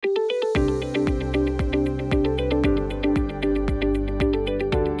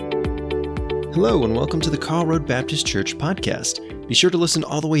Hello, and welcome to the Carl Road Baptist Church podcast. Be sure to listen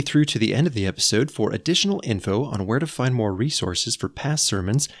all the way through to the end of the episode for additional info on where to find more resources for past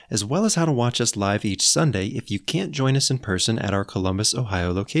sermons, as well as how to watch us live each Sunday if you can't join us in person at our Columbus,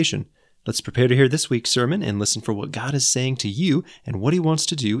 Ohio location. Let's prepare to hear this week's sermon and listen for what God is saying to you and what He wants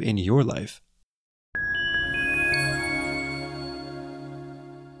to do in your life.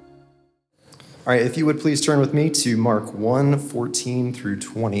 All right, if you would please turn with me to Mark 1, 14 through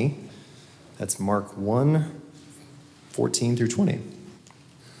 20. That's Mark 1, 14 through 20.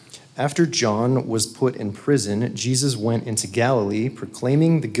 After John was put in prison, Jesus went into Galilee,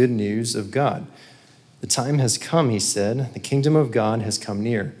 proclaiming the good news of God. The time has come, he said. The kingdom of God has come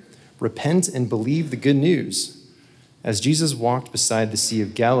near. Repent and believe the good news. As Jesus walked beside the Sea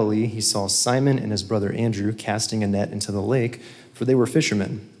of Galilee, he saw Simon and his brother Andrew casting a net into the lake, for they were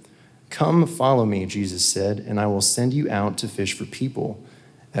fishermen. Come, follow me, Jesus said, and I will send you out to fish for people.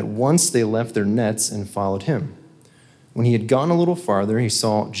 At once they left their nets and followed him. When he had gone a little farther, he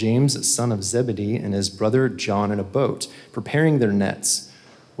saw James, son of Zebedee, and his brother John in a boat, preparing their nets.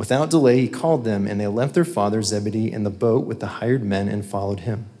 Without delay, he called them, and they left their father Zebedee in the boat with the hired men and followed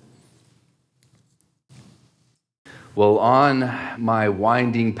him. Well, on my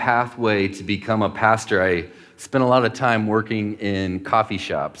winding pathway to become a pastor, I spent a lot of time working in coffee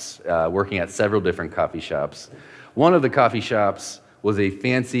shops, working at several different coffee shops. One of the coffee shops was a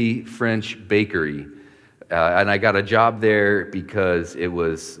fancy French bakery, and I got a job there because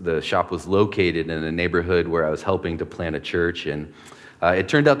the shop was located in a neighborhood where I was helping to plant a church, and it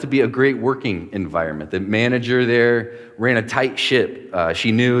turned out to be a great working environment. The manager there ran a tight ship.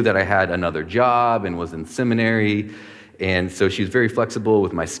 She knew that I had another job and was in seminary, and so she was very flexible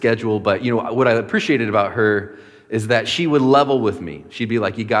with my schedule. But what I appreciated about her is that she would level with me. She'd be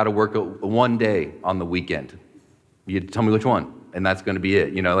like, "You got to work one day on the weekend. You tell me which one, and that's going to be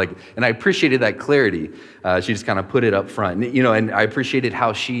it." And I appreciated that clarity. She just kind of put it up front, and I appreciated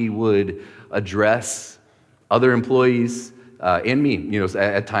how she would address other employees and me.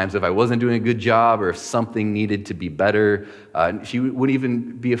 At times if I wasn't doing a good job or if something needed to be better, she wouldn't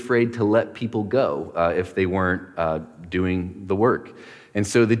even be afraid to let people go if they weren't doing the work. And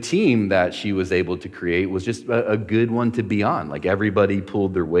so the team that she was able to create was just a good one to be on. Like, everybody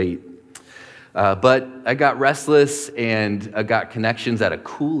pulled their weight. But I got restless, and I got connections at a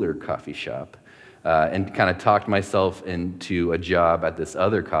cooler coffee shop, and kind of talked myself into a job at this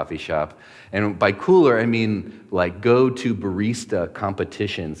other coffee shop. And by cooler, I mean like go to barista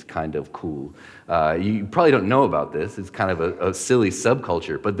competitions kind of cool. You probably don't know about this. It's kind of a silly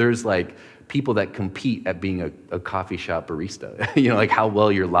subculture, but there's like people that compete at being a coffee shop barista, like how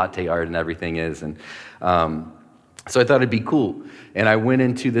well your latte art and everything is. And so I thought it'd be cool. And I went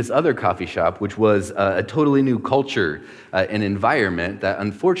into this other coffee shop, which was a totally new culture, an environment that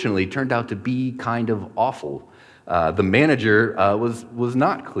unfortunately turned out to be kind of awful. The manager was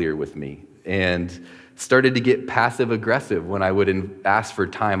not clear with me and started to get passive aggressive when I would ask for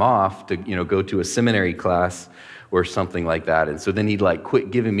time off to go to a seminary class or something like that. And so then he'd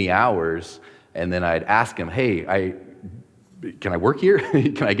quit giving me hours, and then I'd ask him, "Hey, can I work here?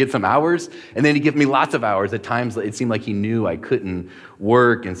 Can I get some hours?" And then he'd give me lots of hours. At times, it seemed like he knew I couldn't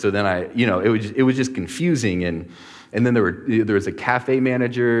work, and so then it was just confusing. And then there was a cafe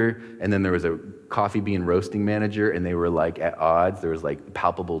manager, and then there was a coffee bean roasting manager, and they were at odds. There was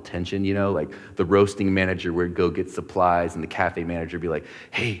palpable tension. The roasting manager would go get supplies, and the cafe manager would be like,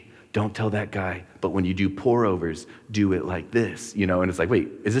 "Hey, don't tell that guy, but when you do pour-overs, do it like this," and it's like, wait,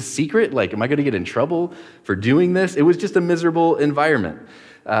 is this secret? Am I going to get in trouble for doing this? It was just a miserable environment.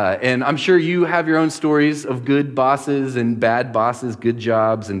 And I'm sure you have your own stories of good bosses and bad bosses, good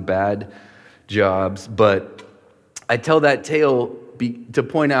jobs and bad jobs, but I tell that tale to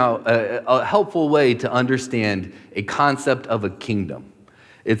point out a helpful way to understand a concept of a kingdom.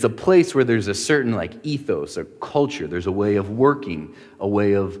 It's a place where there's a certain ethos or culture. There's a way of working, a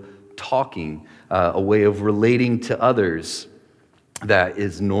way of talking, a way of relating to others that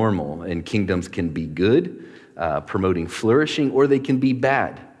is normal. And kingdoms can be good, promoting flourishing, or they can be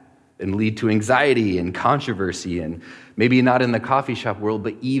bad and lead to anxiety and controversy, and maybe not in the coffee shop world,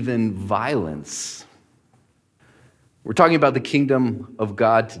 but even violence. We're talking about the kingdom of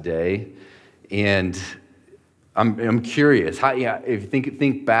God today, and I'm curious. If you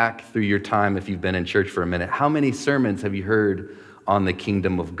think back through your time, if you've been in church for a minute, how many sermons have you heard on the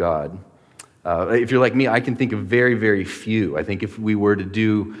kingdom of God? If you're like me, I can think of very, very few. I think if we were to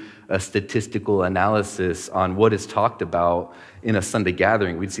do a statistical analysis on what is talked about in a Sunday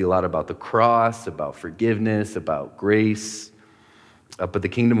gathering, we'd see a lot about the cross, about forgiveness, about grace. But the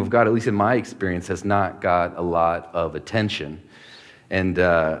kingdom of God, at least in my experience, has not got a lot of attention. And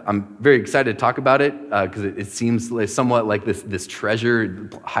I'm very excited to talk about it because it seems somewhat like this treasure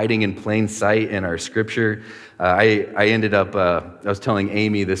hiding in plain sight in our scripture. I ended up, I was telling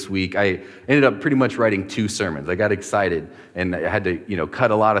Amy this week, I ended up pretty much writing 2 sermons. I got excited and I had to, cut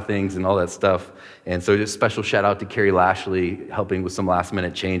a lot of things and all that stuff. And so just special shout out to Carrie Lashley helping with some last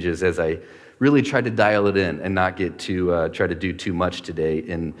minute changes as I really tried to dial it in and not get too, try to do too much today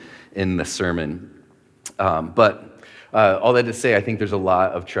in the sermon. But all that to say, I think there's a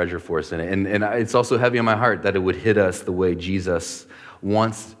lot of treasure for us in it. And it's also heavy on my heart that it would hit us the way Jesus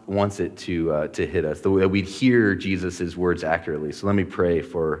wants it to hit us, the way that we'd hear Jesus' words accurately. So let me pray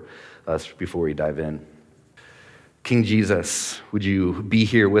for us before we dive in. King Jesus, would you be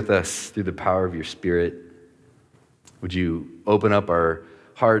here with us through the power of your Spirit? Would you open up our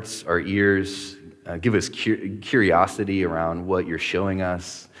hearts, our ears, give us curiosity around what you're showing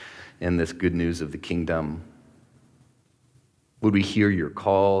us in this good news of the kingdom? Would we hear your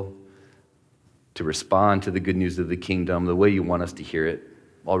call to respond to the good news of the kingdom the way you want us to hear it?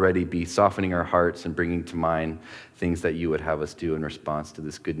 Already be softening our hearts and bringing to mind things that you would have us do in response to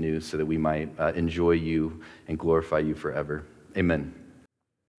this good news so that we might enjoy you and glorify you forever. Amen.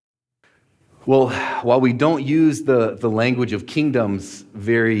 Well, while we don't use the language of kingdoms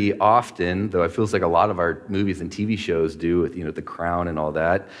very often, though it feels like a lot of our movies and TV shows do with The Crown and all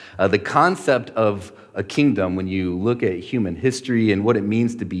that, the concept of a kingdom, when you look at human history and what it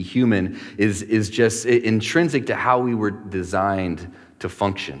means to be human, is just intrinsic to how we were designed to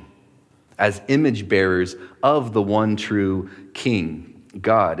function as image bearers of the one true King,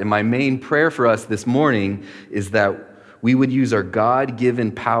 God. And my main prayer for us this morning is that we would use our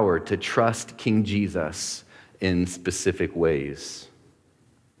God-given power to trust King Jesus in specific ways.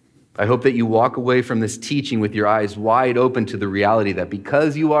 I hope that you walk away from this teaching with your eyes wide open to the reality that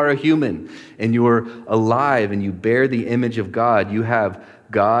because you are a human and you're alive and you bear the image of God, you have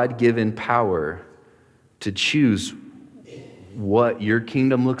God-given power to choose what your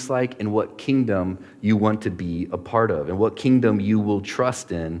kingdom looks like and what kingdom you want to be a part of and what kingdom you will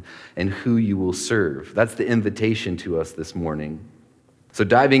trust in and who you will serve. That's the invitation to us this morning. So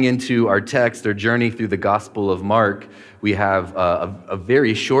diving into our text, our journey through the Gospel of Mark, we have a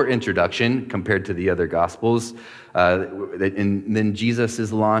very short introduction compared to the other Gospels. And then Jesus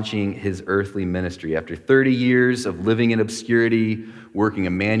is launching his earthly ministry. After 30 years of living in obscurity, working a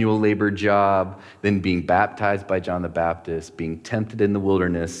manual labor job, then being baptized by John the Baptist, being tempted in the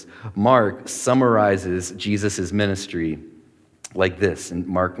wilderness, Mark summarizes Jesus' ministry like this in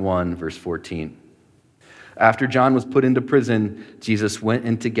Mark 1, verse 14. After John was put into prison, Jesus went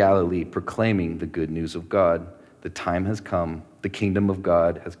into Galilee proclaiming the good news of God. The time has come. The kingdom of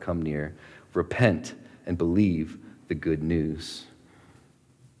God has come near. Repent and believe the good news.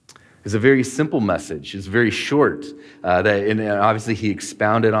 It's a very simple message. It's very short. And obviously, he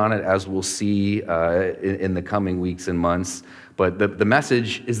expounded on it, as we'll see in the coming weeks and months. But the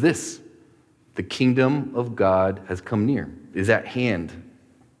message is this: the kingdom of God has come near, is at hand.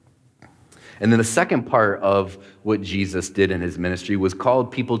 And then the second part of what Jesus did in his ministry was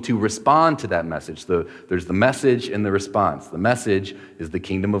called people to respond to that message. There's the message and the response. The message is the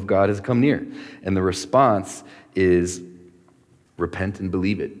kingdom of God has come near. And the response is repent and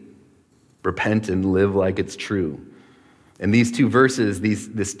believe it. Repent and live like it's true. And these two verses,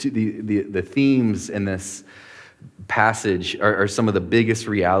 the themes in this passage are some of the biggest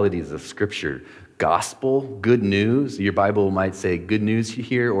realities of Scripture. Gospel, good news. Your Bible might say good news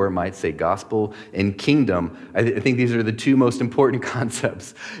here, or it might say gospel. And kingdom, I think these are the two most important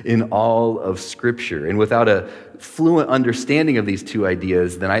concepts in all of Scripture. And without a fluent understanding of these two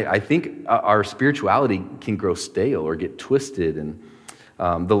ideas, then I think our spirituality can grow stale or get twisted. And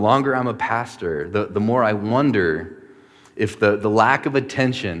the longer I'm a pastor, the more I wonder if the lack of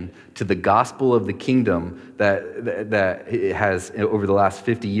attention to the gospel of the kingdom that it has over the last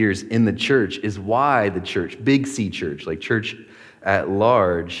 50 years in the church is why the church, big C church, like church at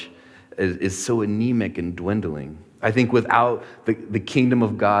large, is so anemic and dwindling. I think without the kingdom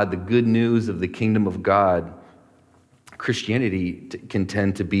of God, the good news of the kingdom of God, Christianity can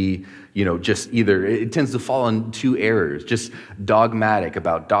tend to be, just either, it tends to fall on two errors, just dogmatic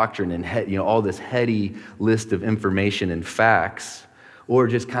about doctrine and, all this heady list of information and facts, or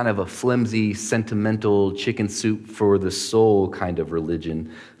just kind of a flimsy, sentimental, chicken soup for the soul kind of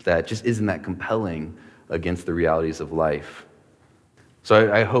religion that just isn't that compelling against the realities of life.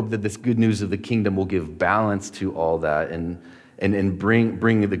 So I hope that this good news of the kingdom will give balance to all that and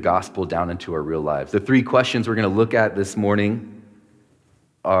bring the gospel down into our real lives. The three questions we're going to look at this morning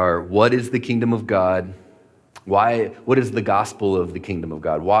are: what is the kingdom of God? What is the gospel of the kingdom of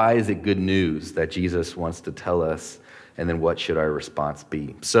God? Why is it good news that Jesus wants to tell us? And then what should our response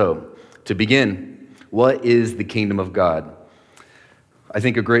be? So, to begin, what is the kingdom of God? I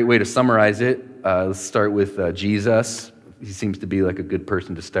think a great way to summarize it, let's start with Jesus. He seems to be like a good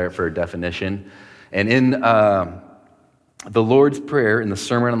person to start for a definition. And in the Lord's Prayer, in the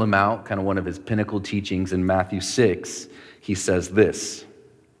Sermon on the Mount, kind of one of his pinnacle teachings in Matthew 6, he says this.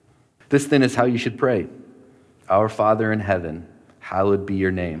 This then is how you should pray. Our Father in heaven, hallowed be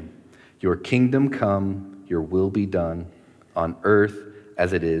your name. Your kingdom come, your will be done on earth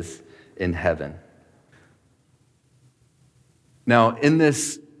as it is in heaven. Now, in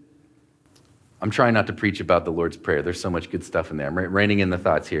this, I'm trying not to preach about the Lord's Prayer. There's so much good stuff in there. I'm reining in the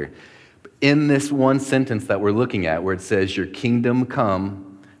thoughts here. In this one sentence that we're looking at, where it says, your kingdom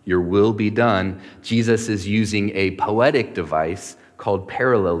come, your will be done, Jesus is using a poetic device called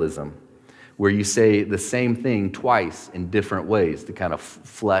parallelism, where you say the same thing twice in different ways to kind of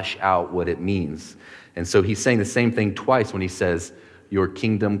flesh out what it means. And so he's saying the same thing twice when he says, your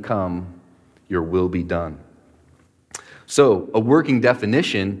kingdom come, your will be done. So a working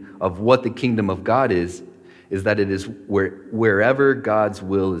definition of what the kingdom of God is that it is wherever God's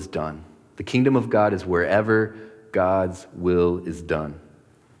will is done. The kingdom of God is wherever God's will is done.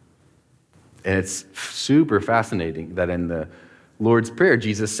 And it's super fascinating that in the Lord's Prayer,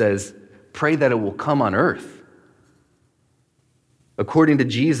 Jesus says, pray that it will come on earth. According to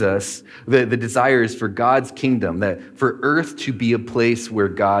Jesus, the desire is for God's kingdom, that for earth to be a place where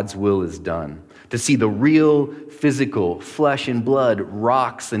God's will is done. To see the real, physical, flesh and blood,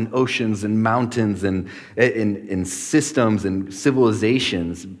 rocks and oceans and mountains and systems and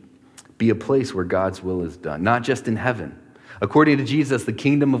civilizations be a place where God's will is done, not just in heaven. According to Jesus, the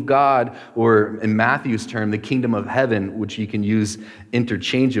kingdom of God, or in Matthew's term, the kingdom of heaven, which you can use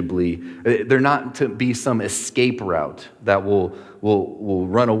interchangeably, they're not to be some escape route that will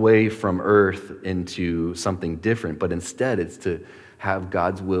run away from earth into something different, but instead it's to have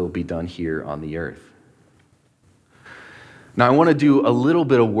God's will be done here on the earth. Now, I want to do a little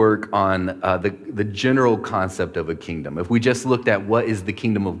bit of work on the general concept of a kingdom. If we just looked at what is the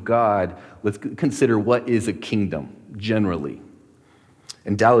kingdom of God, let's consider what is a kingdom generally.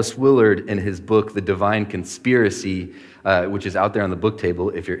 And Dallas Willard, in his book, The Divine Conspiracy, which is out there on the book table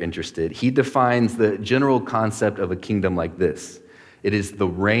if you're interested, he defines the general concept of a kingdom like this. It is the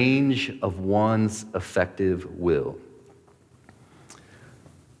range of one's effective will.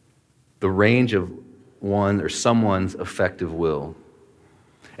 The range of one or someone's effective will.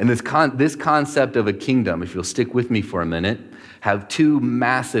 And this concept of a kingdom, if you'll stick with me for a minute, have two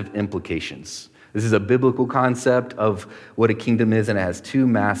massive implications. This is a biblical concept of what a kingdom is, and it has two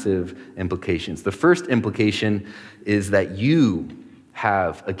massive implications. The first implication is that you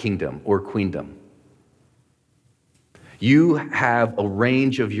have a kingdom or queendom. You have a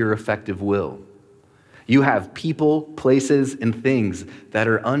range of your effective will. You have people, places, and things that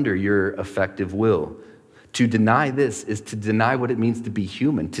are under your effective will. To deny this is to deny what it means to be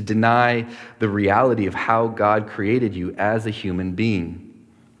human, to deny the reality of how God created you as a human being.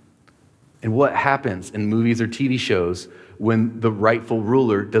 And what happens in movies or TV shows when the rightful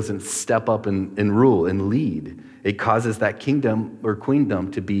ruler doesn't step up and rule and lead? It causes that kingdom or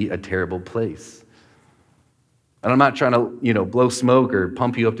queendom to be a terrible place. And I'm not trying to, blow smoke or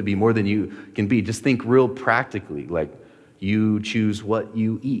pump you up to be more than you can be. Just think real practically, like you choose what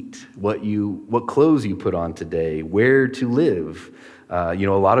you eat, what clothes you put on today, where to live. A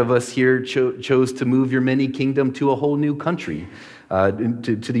lot of us here chose to move your mini kingdom to a whole new country,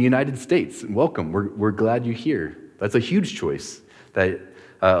 to the United States. Welcome. We're glad you're here. That's a huge choice. That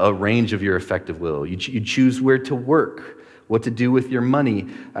a range of your effective will. You choose where to work, what to do with your money,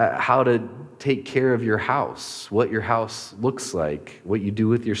 how to take care of your house, what your house looks like, what you do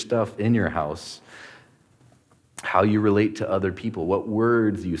with your stuff in your house, how you relate to other people, what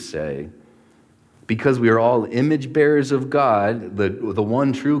words you say. Because we are all image bearers of God, the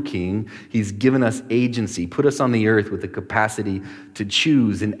one true King, he's given us agency, put us on the earth with the capacity to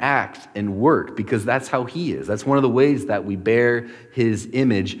choose and act and work, because that's how he is. That's one of the ways that we bear his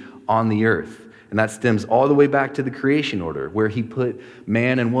image on the earth. And that stems all the way back to the creation order, where he put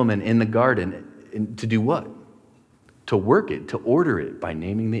man and woman in the garden to do what? To work it, to order it by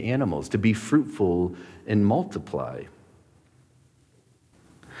naming the animals, to be fruitful and multiply.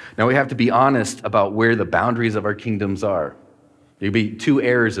 Now we have to be honest about where the boundaries of our kingdoms are. There'd be two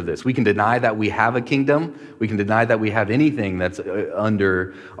errors of this. We can deny that we have a kingdom. We can deny that we have anything that's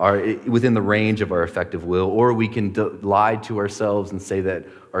within the range of our effective will, or we can lie to ourselves and say that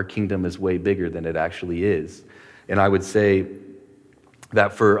our kingdom is way bigger than it actually is. And I would say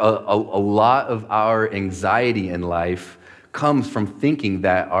that for a lot of our anxiety in life comes from thinking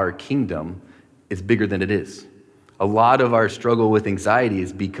that our kingdom is bigger than it is. A lot of our struggle with anxiety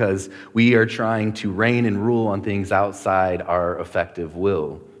is because we are trying to reign and rule on things outside our effective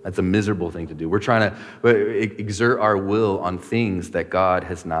will. That's a miserable thing to do. We're trying to exert our will on things that God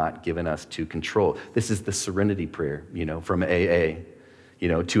has not given us to control. This is the serenity prayer, from AA.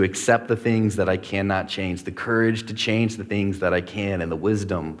 To accept the things that I cannot change, the courage to change the things that I can, and the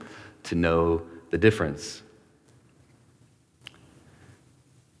wisdom to know the difference.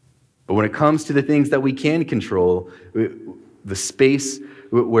 But when it comes to the things that we can control, the space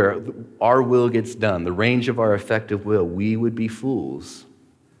where our will gets done, the range of our effective will, we would be fools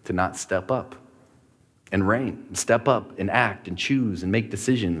to not step up and reign, step up and act and choose and make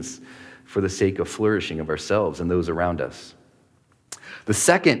decisions for the sake of flourishing of ourselves and those around us. The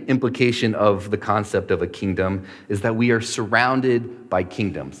second implication of the concept of a kingdom is that we are surrounded by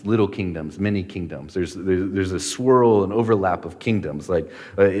kingdoms, little kingdoms, many kingdoms. There's a swirl and overlap of kingdoms. Like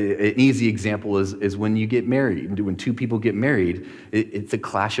an easy example is when you get married. When two people get married, it's a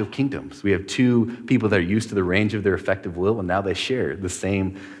clash of kingdoms. We have two people that are used to the range of their effective will, and now they share the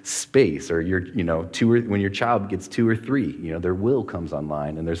same space. Or when your child gets 2 or 3, their will comes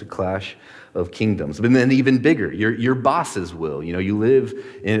online, and there's a clash of kingdoms. But then even bigger, your boss's will. You live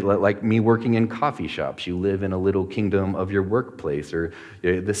in, like me working in coffee shops, you live in a little kingdom of your workplace or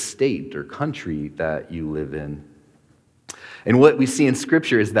the state or country that you live in. And what we see in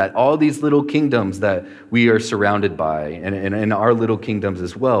Scripture is that all these little kingdoms that we are surrounded by, and our little kingdoms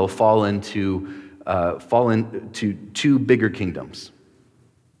as well, fall into 2 bigger kingdoms.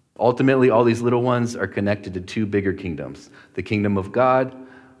 Ultimately, all these little ones are connected to 2 bigger kingdoms, the kingdom of God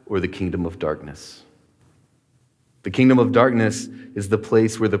or the kingdom of darkness. The kingdom of darkness is the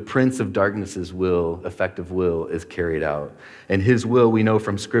place where the prince of darkness's effective will, is carried out. And his will, we know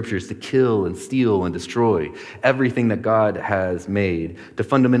from Scripture, is to kill and steal and destroy everything that God has made, to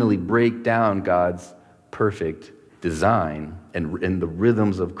fundamentally break down God's perfect design and the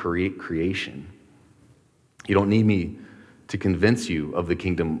rhythms of creation. You don't need me to convince you of the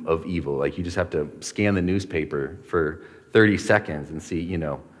kingdom of evil. Like, you just have to scan the newspaper for 30 seconds and see,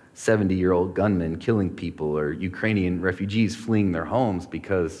 70-year-old gunmen killing people, or Ukrainian refugees fleeing their homes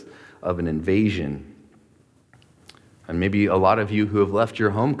because of an invasion. And maybe a lot of you who have left your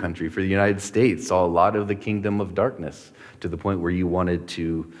home country for the United States saw a lot of the kingdom of darkness to the point where you wanted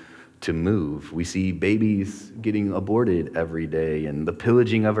to move. We see babies getting aborted every day and the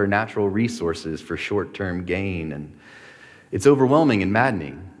pillaging of our natural resources for short-term gain. And it's overwhelming and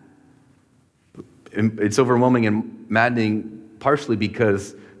maddening. It's overwhelming and maddening partially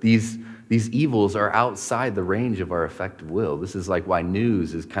because these evils are outside the range of our effective will. This is like why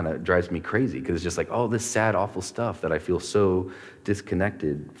news drives me crazy, because it's just like, oh, this sad, awful stuff that I feel so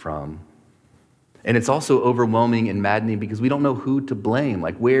disconnected from. And it's also overwhelming and maddening because we don't know who to blame.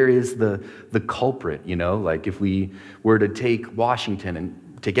 Like, where is the culprit, Like, if we were to take Washington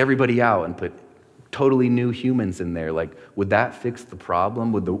and take everybody out and put totally new humans in there, like, would that fix the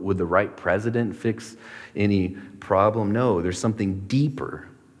problem? Would the right president fix any problem? No, there's something deeper.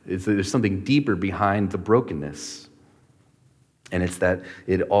 There's something deeper behind the brokenness. And it's that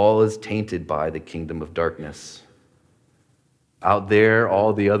it all is tainted by the kingdom of darkness. Out there,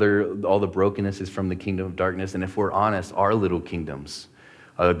 all the brokenness is from the kingdom of darkness. And if we're honest, our little kingdoms,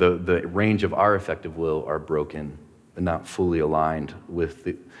 the range of our effective will, are broken and not fully aligned with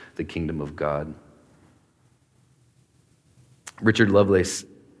the kingdom of God. Richard Lovelace,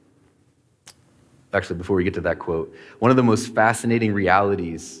 actually, before we get to that quote, one of the most fascinating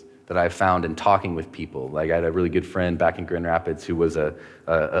realities that I found in talking with people, like I had a really good friend back in Grand Rapids who was a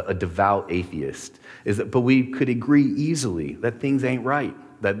devout atheist, but we could agree easily that things ain't right,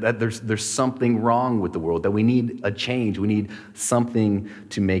 that there's something wrong with the world, that we need a change, we need something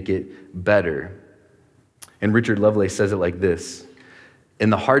to make it better. And Richard Lovelace says it like this: in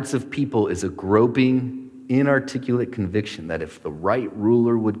the hearts of people is a groping, inarticulate conviction that if the right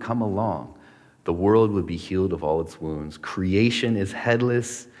ruler would come along, the world would be healed of all its wounds. Creation is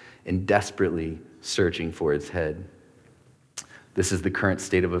headless and desperately searching for its head. This is the current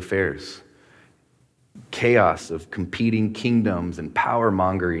state of affairs. Chaos of competing kingdoms and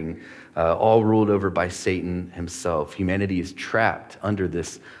power-mongering, all ruled over by Satan himself. Humanity is trapped under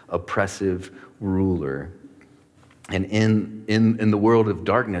this oppressive ruler. And in the world of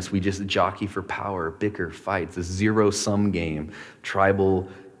darkness, we just jockey for power, bicker, fights, a zero-sum game, tribal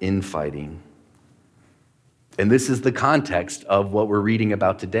infighting. And this is the context of what we're reading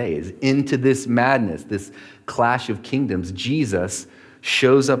about today, is into this madness, this clash of kingdoms, Jesus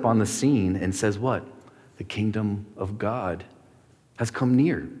shows up on the scene and says what? The kingdom of God has come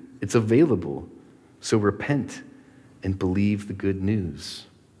near. It's available. So repent and believe the good news.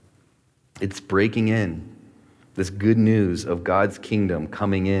 It's breaking in. This good news of God's kingdom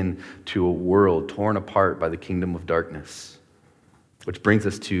coming in to a world torn apart by the kingdom of darkness. Which brings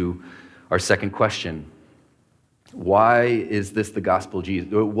us to our second question. Why is this the gospel of Jesus?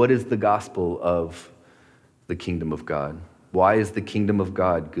 What is the gospel of the kingdom of God? Why is the kingdom of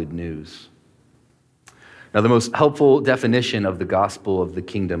God good news? Now, the most helpful definition of the gospel of the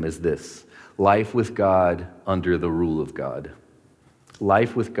kingdom is this: life with God under the rule of God.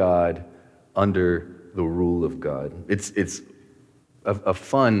 Life with God under the rule of God. It's a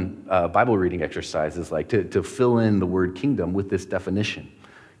fun Bible reading exercise is like to fill in the word kingdom with this definition.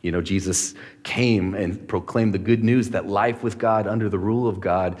 You know, Jesus came and proclaimed the good news that life with God under the rule of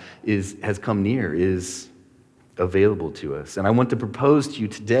God has come near, is available to us. And I want to propose to you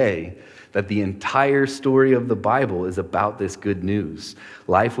today that the entire story of the Bible is about this good news.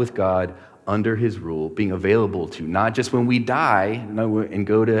 Life with God under his rule, being available to not just when we die and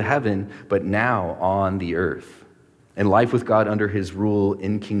go to heaven, but now on the earth. And life with God under his rule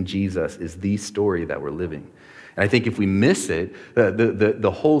in King Jesus is the story that we're living. And I think if we miss it,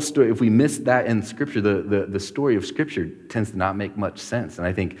 the whole story, if we miss that in Scripture, the story of Scripture tends to not make much sense. And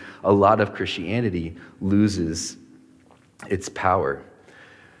I think a lot of Christianity loses its power.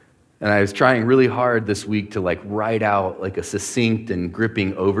 And I was trying really hard this week to write out a succinct and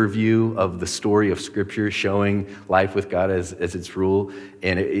gripping overview of the story of Scripture showing life with God as its rule.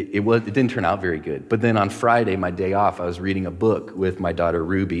 And it didn't turn out very good. But then on Friday, my day off, I was reading a book with my daughter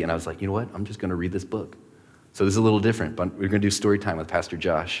Ruby, and I was like, you know what? I'm just going to read this book. So this is a little different, but we're going to do story time with Pastor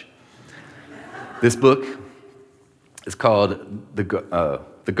Josh. This book is called The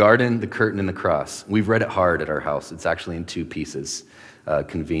Garden, the Curtain, and the Cross. We've read it hard at our house. It's actually in 2 pieces,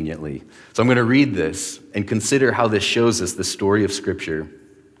 conveniently. So I'm going to read this and consider how this shows us the story of Scripture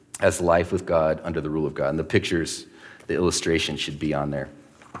as life with God under the rule of God. And the pictures, the illustration should be on there.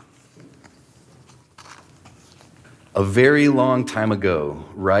 A very long time ago,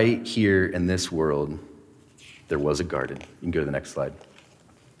 right here in this world, there was a garden. You can go to the next slide.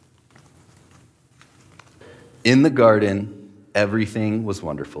 In the garden, everything was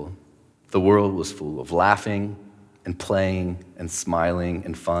wonderful. The world was full of laughing and playing and smiling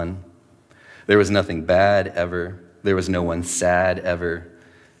and fun. There was nothing bad ever. There was no one sad ever.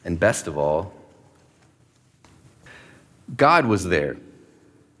 And best of all, God was there.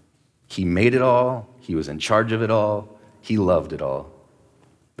 He made it all. He was in charge of it all. He loved it all.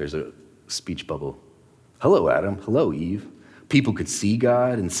 There's a speech bubble. Hello, Adam. Hello, Eve. People could see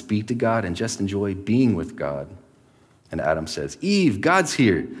God and speak to God and just enjoy being with God. And Adam says, Eve, God's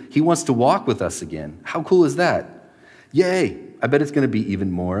here. He wants to walk with us again. How cool is that? Yay. I bet it's going to be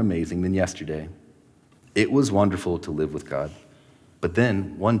even more amazing than yesterday. It was wonderful to live with God. But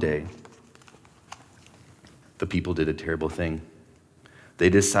then, one day, the people did a terrible thing.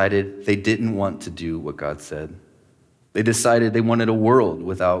 They decided they didn't want to do what God said. They decided they wanted a world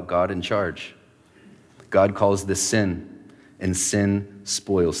without God in charge. God calls this sin, and sin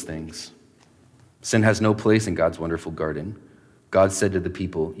spoils things. Sin has no place in God's wonderful garden. God said to the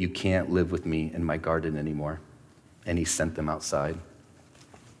people, you can't live with me in my garden anymore. And he sent them outside.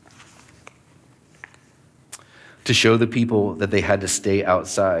 To show the people that they had to stay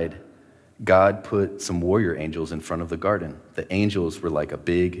outside, God put some warrior angels in front of the garden. The angels were like a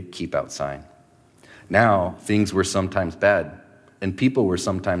big keep out sign. Now, things were sometimes bad, and people were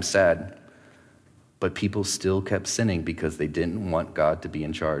sometimes sad. But people still kept sinning because they didn't want God to be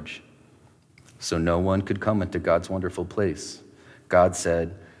in charge. So no one could come into God's wonderful place. God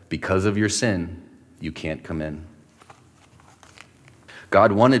said, because of your sin, you can't come in.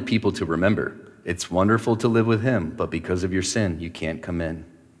 God wanted people to remember, it's wonderful to live with him, but because of your sin, you can't come in.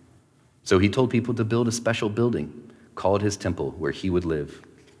 So he told people to build a special building called his temple where he would live.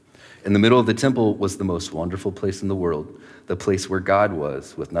 In the middle of the temple was the most wonderful place in the world, the place where God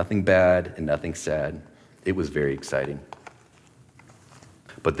was, with nothing bad and nothing sad. It was very exciting.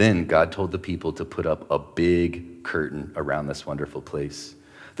 But then God told the people to put up a big curtain around this wonderful place.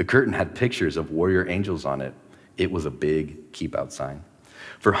 The curtain had pictures of warrior angels on it. It was a big keep out sign.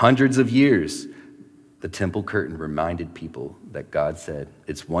 For hundreds of years, the temple curtain reminded people that God said,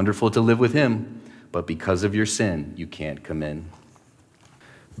 it's wonderful to live with him, but because of your sin, you can't come in.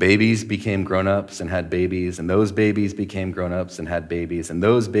 Babies became grown-ups and had babies, and those babies became grown-ups and had babies, and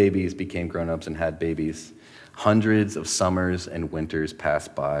those babies became grown-ups and had babies. Hundreds of summers and winters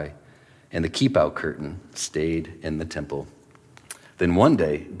passed by, and the keep-out curtain stayed in the temple. Then one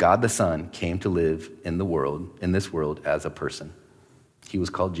day, God the Son came to live in this world as a person. He was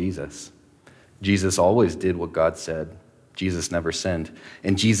called Jesus. Jesus always did what God said. Jesus never sinned,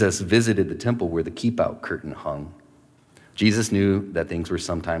 and Jesus visited the temple where the keep-out curtain hung. Jesus knew that things were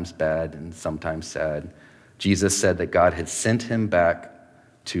sometimes bad and sometimes sad. Jesus said that God had sent him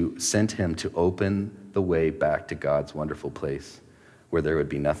to open the way back to God's wonderful place, where there would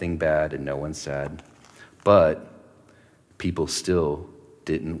be nothing bad and no one sad. But people still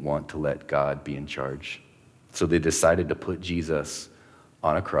didn't want to let God be in charge. So they decided to put Jesus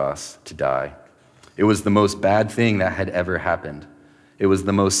on a cross to die. It was the most bad thing that had ever happened. It was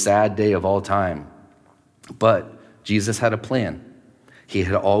the most sad day of all time. But Jesus had a plan. He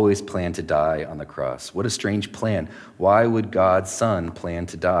had always planned to die on the cross. What a strange plan. Why would God's Son plan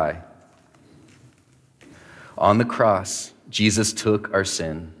to die? On the cross, Jesus took our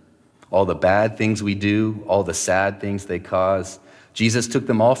sin, all the bad things we do, all the sad things they cause. Jesus took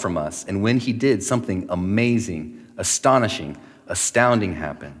them all from us. And when he did, something amazing, astonishing, astounding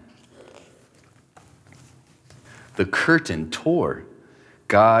happened. The curtain tore.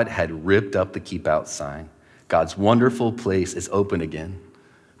 God had ripped up the keep out sign. God's wonderful place is open again.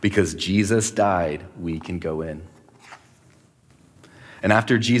 Because Jesus died, we can go in. And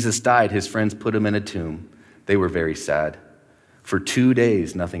after Jesus died, his friends put him in a tomb. They were very sad. For 2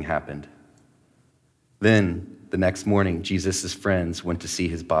 days, nothing happened. Then, the next morning, Jesus' friends went to see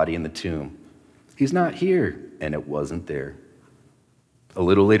his body in the tomb. He's not here, and it wasn't there. A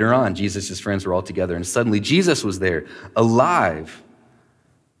little later on, Jesus' friends were all together, and suddenly Jesus was there, alive.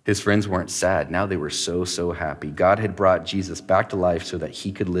 His friends weren't sad. Now they were so happy. God had brought Jesus back to life so that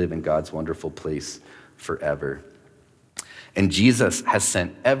he could live in God's wonderful place forever. And Jesus has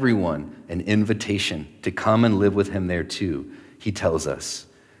sent everyone an invitation to come and live with him there too. He tells us,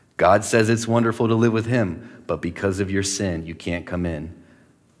 God says it's wonderful to live with him, but because of your sin, you can't come in.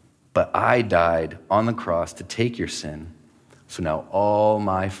 But I died on the cross to take your sin, so now all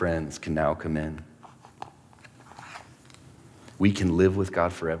my friends can now come in. We can live with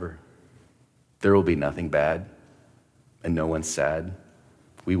God forever. There will be nothing bad and no one sad.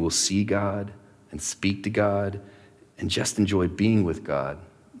 We will see God and speak to God and just enjoy being with God,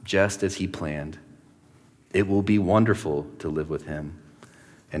 just as he planned. It will be wonderful to live with him,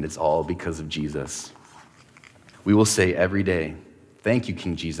 and it's all because of Jesus. We will say every day, thank you,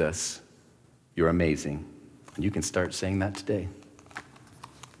 King Jesus. You're amazing. And you can start saying that today.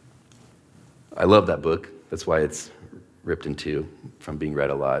 I love that book. That's why it's ripped in two from being read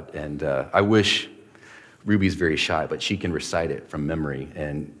a lot. And I wish Ruby's very shy, but she can recite it from memory.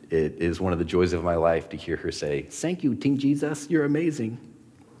 And it is one of the joys of my life to hear her say, thank you, King Jesus, you're amazing.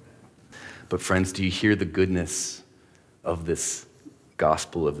 But friends, do you hear the goodness of this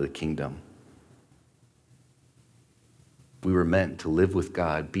gospel of the kingdom? We were meant to live with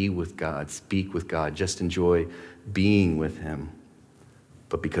God, be with God, speak with God, just enjoy being with him.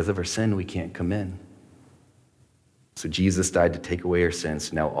 But because of our sin, we can't come in. So Jesus died to take away our sins.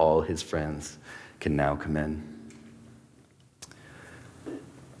 So now all his friends can now come in.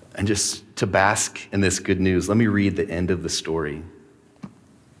 And just to bask in this good news, let me read the end of the story.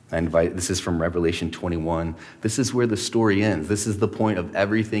 This is from Revelation 21. This is where the story ends. This is the point of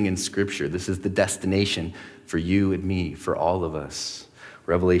everything in Scripture. This is the destination for you and me, for all of us.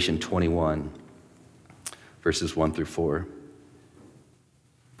 Revelation 21, verses 1 through 4.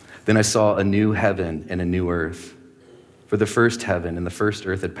 Then I saw a new heaven and a new earth. For the first heaven and the first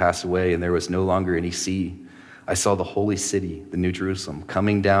earth had passed away, and there was no longer any sea. I saw the holy city, the New Jerusalem,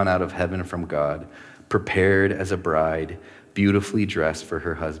 coming down out of heaven from God, prepared as a bride, beautifully dressed for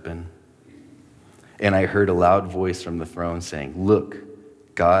her husband. And I heard a loud voice from the throne saying, look,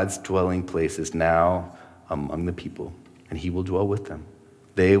 God's dwelling place is now among the people, and he will dwell with them.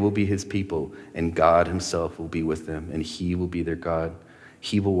 They will be his people, and God himself will be with them, and he will be their God.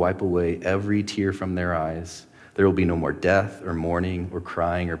 He will wipe away every tear from their eyes. There will be no more death or mourning or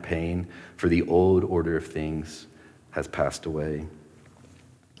crying or pain, for the old order of things has passed away.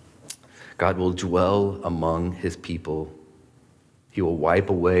 God will dwell among his people. He will wipe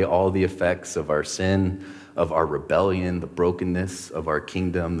away all the effects of our sin, of our rebellion, the brokenness of our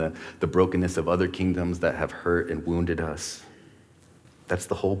kingdom, the brokenness of other kingdoms that have hurt and wounded us. That's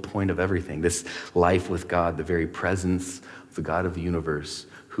the whole point of everything. This life with God, the very presence of the God of the universe,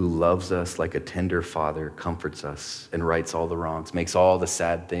 who loves us like a tender father, comforts us and rights all the wrongs, makes all the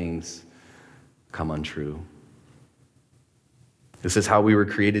sad things come untrue. This is how we were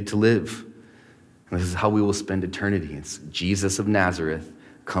created to live. And this is how we will spend eternity. It's Jesus of Nazareth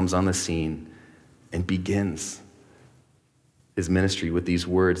comes on the scene and begins his ministry with these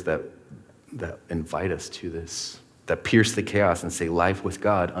words that invite us to this, that pierce the chaos and say life with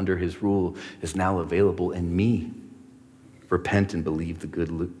God under his rule is now available in me. Repent and believe the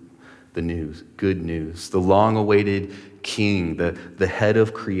good news. The long-awaited king, the head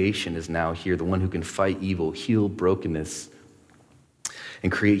of creation is now here, the one who can fight evil, heal brokenness.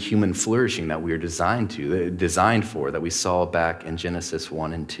 and create human flourishing that we are designed for, that we saw back in Genesis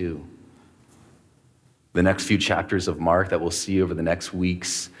 1 and 2. The next few chapters of Mark that we'll see over the next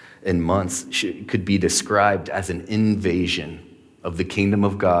weeks and months could be described as an invasion of the kingdom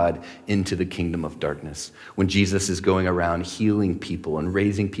of God into the kingdom of darkness. When Jesus is going around healing people and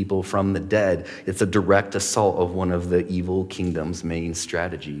raising people from the dead, it's a direct assault of one of the evil kingdom's main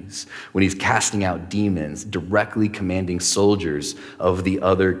strategies. When he's casting out demons, directly commanding soldiers of the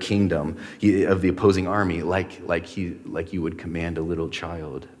other kingdom, of the opposing army, like you would command a little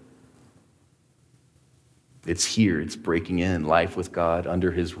child. It's here, it's breaking in. Life with God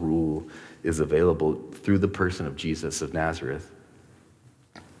under his rule is available through the person of Jesus of Nazareth.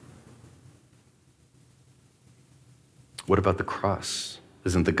 What about the cross?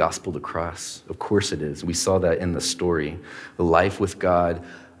 Isn't the gospel the cross? Of course it is. We saw that in the story. The life with God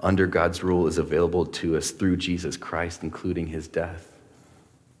under God's rule is available to us through Jesus Christ, including his death.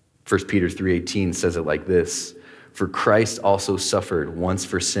 1 Peter 3:18 says it like this: "For Christ also suffered once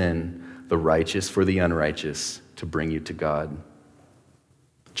for sin, the righteous for the unrighteous, to bring you to God."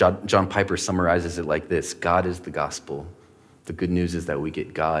 John Piper summarizes it like this: God is the gospel. The good news is that we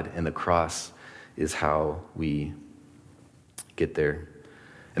get God, and the cross is how we get there.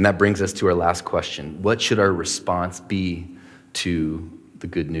 And that brings us to our last question. What should our response be to the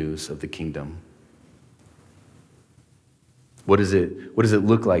good news of the kingdom? What does it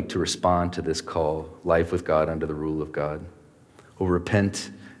look like to respond to this call, life with God under the rule of God? Well,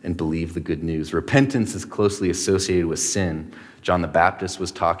 repent and believe the good news. Repentance is closely associated with sin. John the Baptist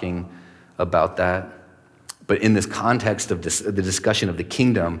was talking about that. But in this context of the discussion of the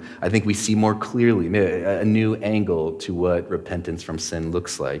kingdom, I think we see more clearly a new angle to what repentance from sin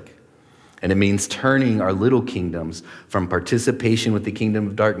looks like. And it means turning our little kingdoms from participation with the kingdom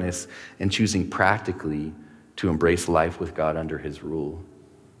of darkness and choosing practically to embrace life with God under his rule.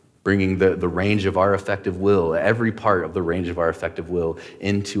 Bringing the range of our effective will, every part of the range of our effective will,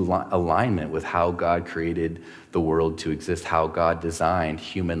 into alignment with how God created the world to exist, how God designed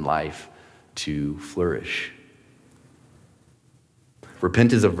human life to flourish.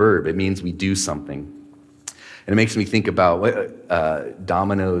 Repent is a verb. It means we do something. And it makes me think about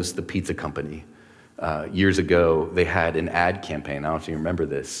Domino's, the pizza company. Years ago, they had an ad campaign. I don't know if you remember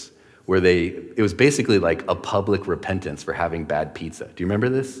this, where it was basically like a public repentance for having bad pizza. Do you remember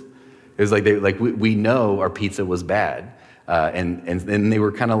this? It was like we know our pizza was bad. And they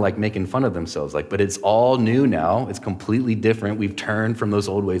were kind of like making fun of themselves, but it's all new now. It's completely different. We've turned from those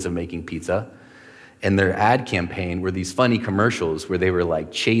old ways of making pizza. And their ad campaign were these funny commercials where they were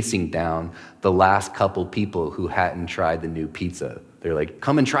like chasing down the last couple people who hadn't tried the new pizza. They're like,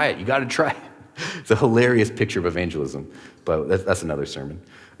 come and try it. You got to try it. It's a hilarious picture of evangelism, but that's another sermon.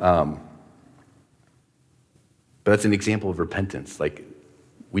 But that's an example of repentance. Like,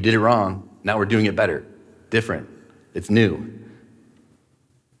 we did it wrong. Now we're doing it better, different. It's new.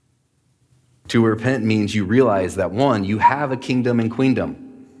 To repent means you realize that, one, you have a kingdom and queendom.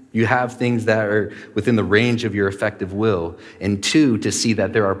 You have things that are within the range of your effective will. And two, to see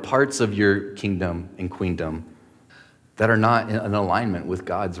that there are parts of your kingdom and queendom that are not in alignment with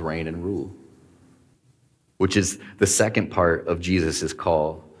God's reign and rule, which is the second part of Jesus'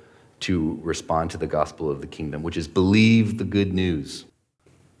 call to respond to the gospel of the kingdom, which is believe the good news.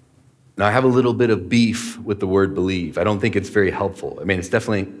 Now, I have a little bit of beef with the word believe. I don't think it's very helpful. I mean, it's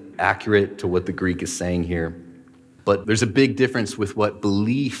definitely accurate to what the Greek is saying here. But there's a big difference with what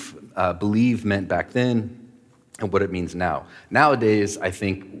believe meant back then and what it means now. Nowadays, I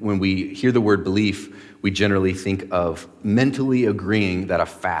think when we hear the word belief, we generally think of mentally agreeing that a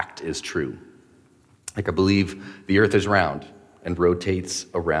fact is true. Like, I believe the earth is round and rotates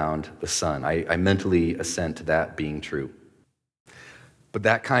around the sun. I mentally assent to that being true. But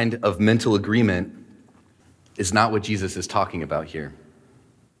that kind of mental agreement is not what Jesus is talking about here.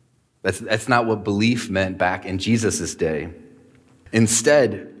 That's not what belief meant back in Jesus' day.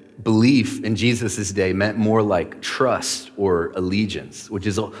 Instead, belief in Jesus' day meant more like trust or allegiance, which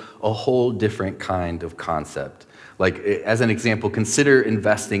is a whole different kind of concept. Like, as an example, consider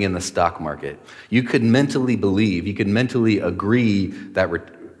investing in the stock market. You could mentally believe, you could mentally agree that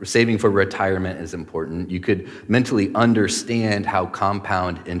saving for retirement is important. You could mentally understand how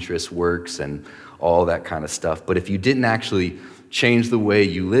compound interest works and all that kind of stuff. But if you didn't actually change the way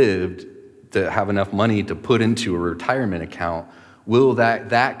you lived to have enough money to put into a retirement account, will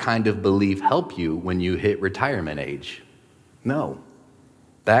that kind of belief help you when you hit retirement age? No.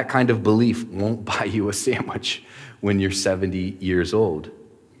 That kind of belief won't buy you a sandwich when you're 70 years old.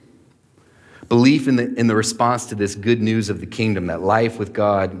 Belief in the response to this good news of the kingdom, that life with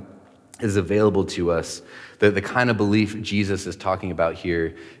God is available to us The kind of belief Jesus is talking about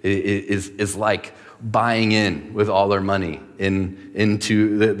here is like buying in with all our money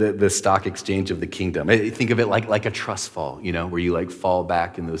into the stock exchange of the kingdom. Think of it like a trust fall, where you like fall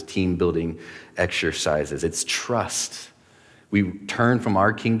back in those team building exercises. It's trust. We turn from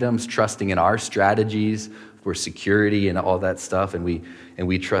our kingdoms, trusting in our strategies for security and all that stuff, and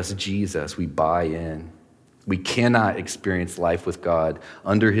we trust Jesus. We buy in. We cannot experience life with God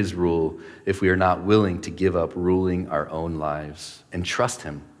under his rule if we are not willing to give up ruling our own lives and trust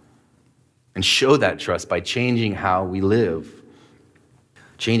him and show that trust by changing how we live.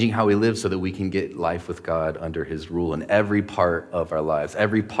 Changing how we live so that we can get life with God under his rule in every part of our lives,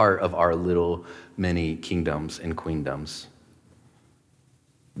 every part of our little many kingdoms and queendoms.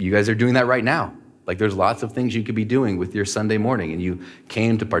 You guys are doing that right now. Like there's lots of things you could be doing with your Sunday morning, and you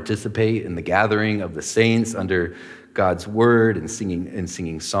came to participate in the gathering of the saints under God's word and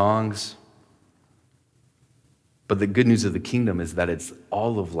singing songs. But the good news of the kingdom is that it's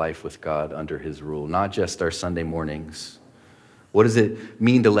all of life with God under his rule, not just our Sunday mornings. What does it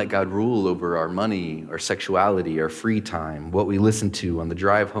mean to let God rule over our money, our sexuality, our free time, what we listen to on the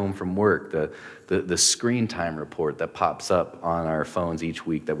drive home from work, the screen time report that pops up on our phones each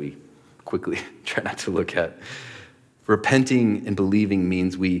week that we quickly try not to look at? Repenting and believing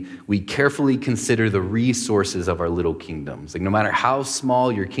means we carefully consider the resources of our little kingdoms. Like no matter how small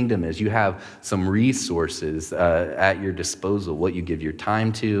your kingdom is, you have some resources at your disposal. What you give your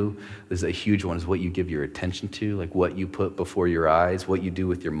time to, this is a huge one, is what you give your attention to, like what you put before your eyes, what you do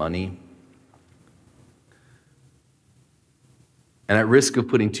with your money. And at risk of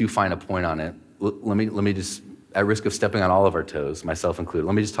putting too fine a point on it, let me just, at risk of stepping on all of our toes, myself included,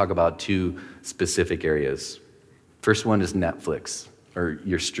 let me just talk about two specific areas. First one is Netflix, or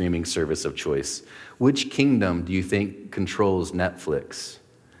your streaming service of choice. Which kingdom do you think controls Netflix?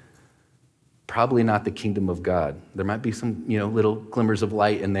 Probably not the kingdom of God. There might be some, little glimmers of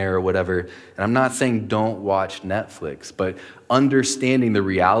light in there or whatever. And I'm not saying don't watch Netflix, but understanding the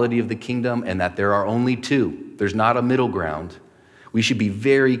reality of the kingdom and that there are only two. There's not a middle ground. We should be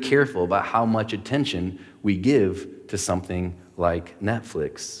very careful about how much attention we give to something like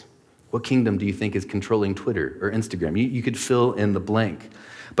Netflix. What kingdom do you think is controlling Twitter or Instagram? You could fill in the blank.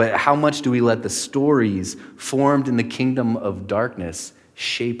 But how much do we let the stories formed in the kingdom of darkness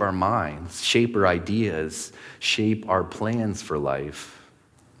shape our minds, shape our ideas, shape our plans for life?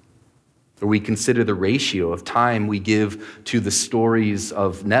 Or we consider the ratio of time we give to the stories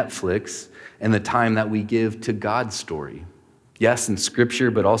of Netflix and the time that we give to God's story. Yes, in scripture,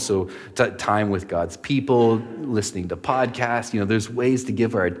 but also time with God's people, listening to podcasts. There's ways to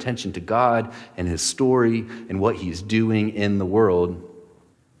give our attention to God and his story and what he's doing in the world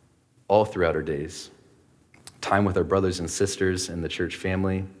all throughout our days. Time with our brothers and sisters in the church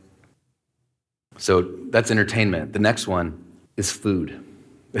family. So that's entertainment. The next one is food.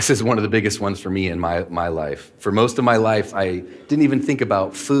 This is one of the biggest ones for me in my life. For most of my life, I didn't even think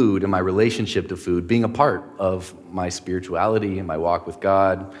about food and my relationship to food being a part of my spirituality and my walk with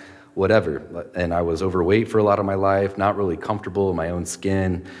God, whatever. And I was overweight for a lot of my life, not really comfortable in my own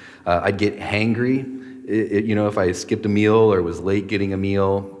skin. I'd get hangry, if I skipped a meal or was late getting a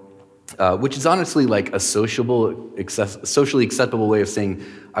meal, which is honestly like a socially acceptable way of saying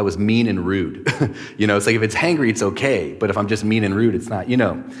I was mean and rude. It's like if it's hangry, it's okay. But if I'm just mean and rude, it's not,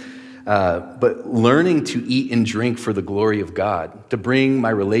 But learning to eat and drink for the glory of God, to bring my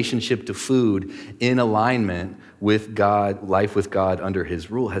relationship to food in alignment with God, life with God under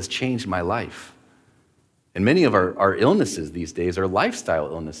his rule, has changed my life. And many of our illnesses these days are lifestyle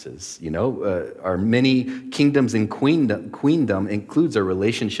illnesses. Our many kingdoms and queendom includes our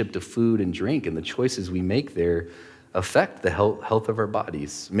relationship to food and drink, and the choices we make there affect the health of our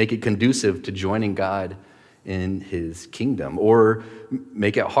bodies, make it conducive to joining God in his kingdom, or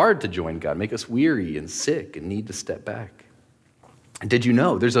make it hard to join God, make us weary and sick and need to step back. Did you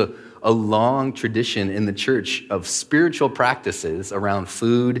know there's a long tradition in the church of spiritual practices around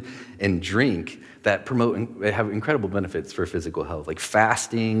food and drink that have incredible benefits for physical health, like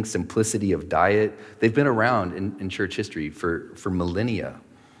fasting, simplicity of diet. They've been around in church history for millennia,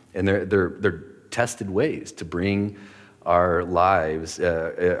 and they're tested ways to bring our lives,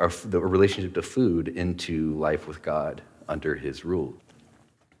 the relationship to food, into life with God under his rule.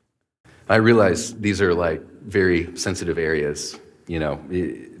 I realize these are like very sensitive areas.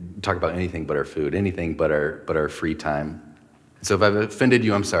 Talk about anything but our food, anything but our free time. So if I've offended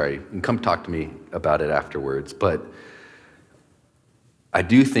you, I'm sorry. And come talk to me about it afterwards. But I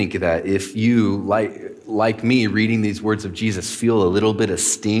do think that if you, like me, reading these words of Jesus, feel a little bit of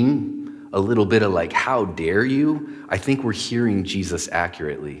sting, a little bit of like, how dare you? I think we're hearing Jesus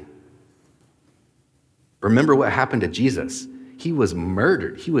accurately. Remember what happened to Jesus. He was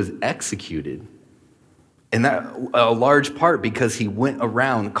murdered. He was executed. And that a large part because he went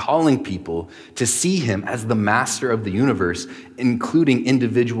around calling people to see him as the master of the universe, including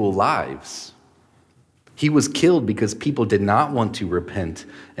individual lives. He was killed because people did not want to repent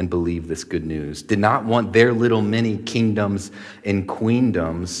and believe this good news, did not want their little mini kingdoms and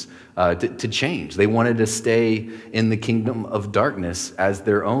queendoms to change. They wanted to stay in the kingdom of darkness as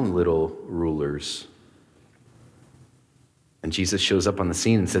their own little rulers. And Jesus shows up on the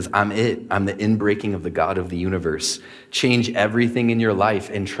scene and says, I'm it. I'm the inbreaking of the God of the universe. Change everything in your life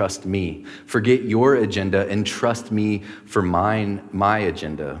and trust me. Forget your agenda and trust me for my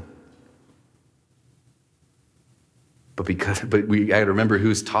agenda. But we got to remember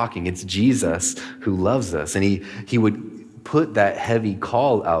who's talking. It's Jesus who loves us. And he would put that heavy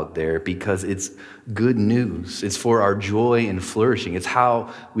call out there because it's good news. It's for our joy and flourishing. It's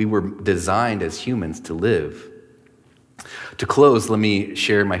how we were designed as humans to live. To close, let me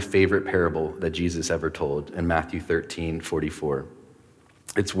share my favorite parable that Jesus ever told in Matthew 13:44.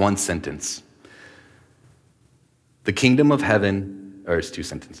 It's one sentence. The kingdom of heaven, or it's two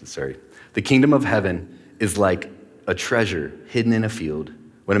sentences, sorry. The kingdom of heaven is like a treasure hidden in a field.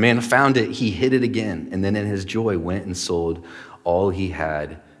 When a man found it, he hid it again, and then in his joy went and sold all he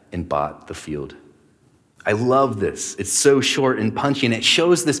had and bought the field. I love this. It's so short and punchy, and it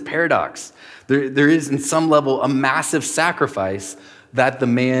shows this paradox. There is, in some level, a massive sacrifice that the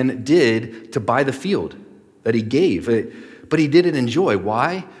man did to buy the field, that he gave. But he did it in joy.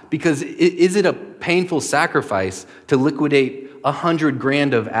 Why? Because is it a painful sacrifice to liquidate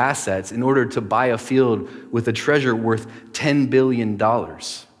 $100,000 of assets in order to buy a field with a treasure worth $10 billion?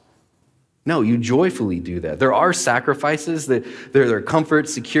 No, you joyfully do that. There are sacrifices that there are comfort,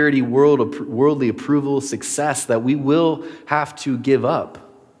 security, worldly approval, success that we will have to give up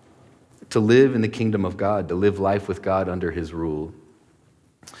to live in the kingdom of God, to live life with God under his rule.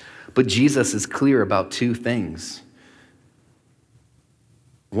 But Jesus is clear about two things.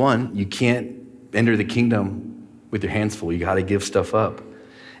 One, you can't enter the kingdom with your hands full. You got to give stuff up.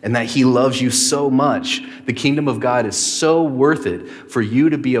 And that he loves you so much. The kingdom of God is so worth it for you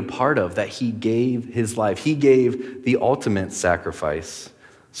to be a part of that he gave his life. He gave the ultimate sacrifice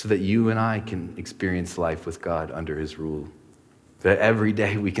so that you and I can experience life with God under his rule. That every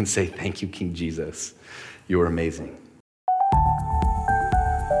day we can say, thank you, King Jesus. You are amazing.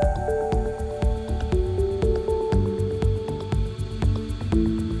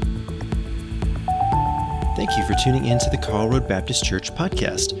 Thank you for tuning in to the Carl Road Baptist Church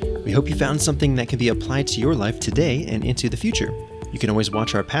podcast. We hope you found something that can be applied to your life today and into the future. You can always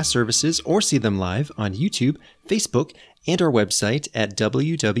watch our past services or see them live on YouTube, Facebook, and our website at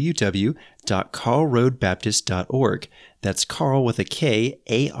www.carlroadbaptist.org. That's Carl with a K,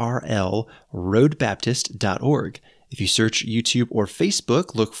 A-R-L, roadbaptist.org. If you search YouTube or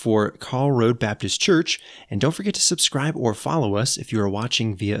Facebook, look for Carl Road Baptist Church, and don't forget to subscribe or follow us if you are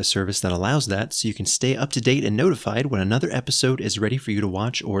watching via a service that allows that, so you can stay up to date and notified when another episode is ready for you to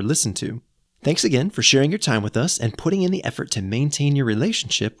watch or listen to. Thanks again for sharing your time with us and putting in the effort to maintain your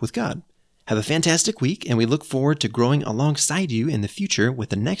relationship with God. Have a fantastic week, and we look forward to growing alongside you in the future with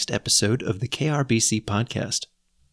the next episode of the KRBC podcast.